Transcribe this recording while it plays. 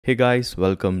Hey guys,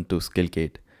 welcome to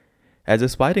Skillgate. As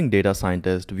aspiring data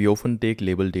scientists, we often take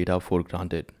labeled data for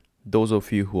granted. Those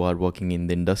of you who are working in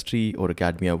the industry or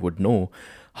academia would know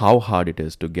how hard it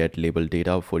is to get labeled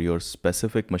data for your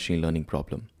specific machine learning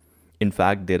problem. In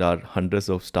fact, there are hundreds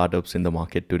of startups in the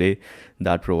market today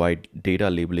that provide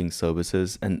data labeling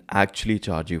services and actually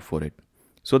charge you for it.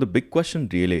 So the big question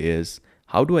really is,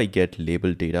 how do I get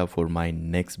labeled data for my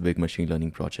next big machine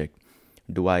learning project?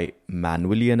 Do I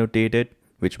manually annotate it,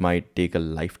 which might take a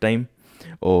lifetime?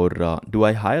 Or do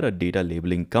I hire a data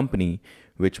labeling company,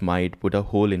 which might put a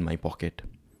hole in my pocket?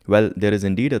 Well, there is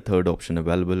indeed a third option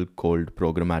available called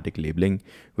programmatic labeling,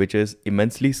 which is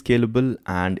immensely scalable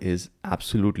and is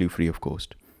absolutely free of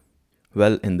cost.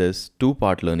 Well, in this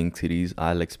two-part learning series,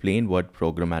 I'll explain what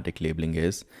programmatic labeling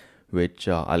is, which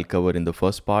I'll cover in the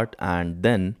first part, and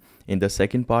then in the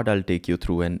second part, I'll take you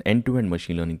through an end-to-end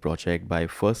machine learning project by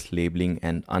first labeling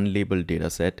an unlabeled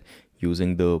dataset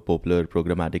using the popular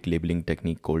programmatic labeling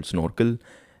technique called Snorkel,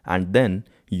 and then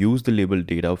use the labeled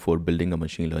data for building a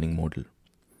machine learning model.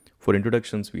 For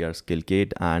introductions, we are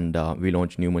Skillgate and we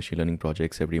launch new machine learning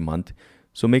projects every month.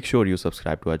 So make sure you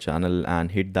subscribe to our channel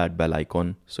and hit that bell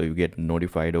icon so you get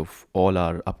notified of all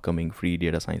our upcoming free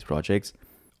data science projects.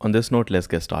 On this note, let's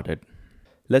get started.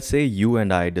 Let's say you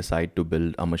and I decide to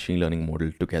build a machine learning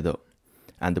model together.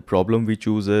 And the problem we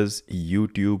choose is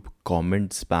YouTube comment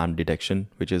spam detection,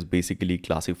 which is basically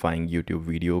classifying YouTube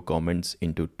video comments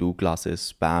into two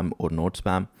classes, spam or not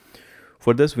spam.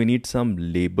 For this, we need some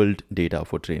labeled data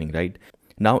for training, right?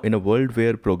 Now, in a world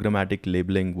where programmatic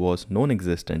labeling was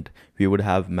non-existent, we would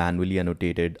have manually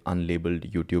annotated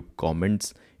unlabeled YouTube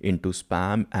comments into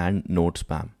spam and not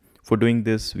spam. For doing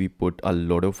this, we put a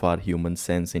lot of our human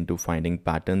sense into finding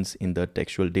patterns in the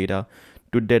textual data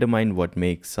to determine what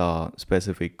makes a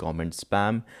specific comment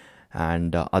spam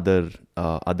and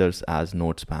others as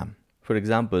not spam. For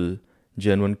example,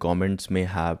 genuine comments may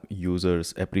have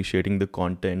users appreciating the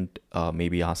content,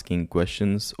 maybe asking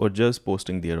questions or just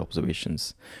posting their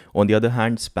observations. On the other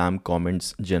hand, spam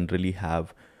comments generally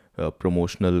have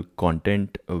promotional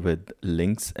content with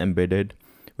links embedded,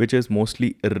 which is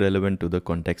mostly irrelevant to the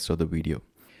context of the video.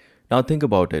 Now think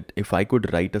about it. If I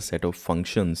could write a set of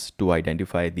functions to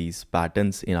identify these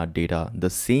patterns in our data the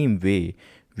same way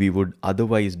we would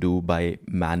otherwise do by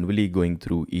manually going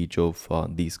through each of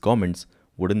these comments,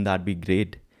 wouldn't that be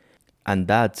great? And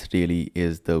that really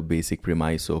is the basic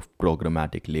premise of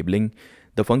programmatic labeling.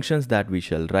 The functions that we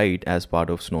shall write as part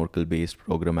of Snorkel-based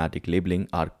programmatic labeling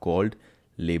are called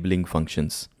labeling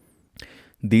functions.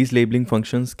 These labeling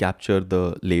functions capture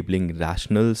the labeling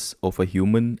rationales of a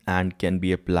human and can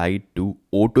be applied to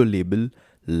auto-label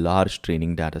large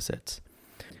training datasets.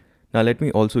 Now let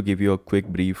me also give you a quick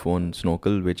brief on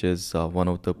Snorkel, which is one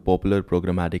of the popular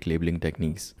programmatic labeling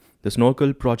techniques. The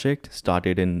Snorkel project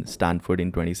started in Stanford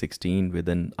in 2016 with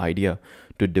an idea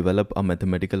to develop a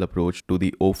mathematical approach to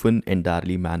the often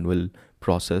entirely manual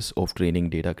process of training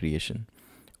data creation.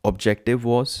 Objective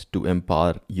was to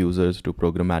empower users to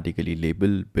programmatically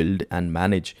label, build, and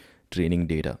manage training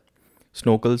data.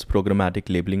 Snorkel's programmatic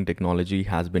labeling technology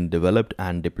has been developed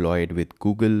and deployed with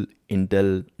Google,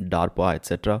 Intel, DARPA,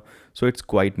 etc. So it's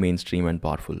quite mainstream and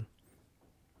powerful.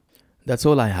 That's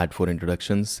all I had for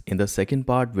introductions. In the second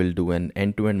part, we'll do an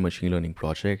end-to-end machine learning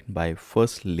project by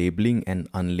first labeling an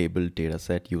unlabeled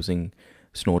dataset using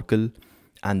Snorkel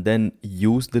and then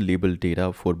use the labeled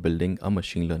data for building a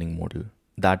machine learning model.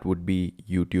 That would be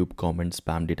YouTube comment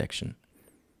spam detection.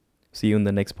 See you in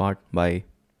the next part. Bye.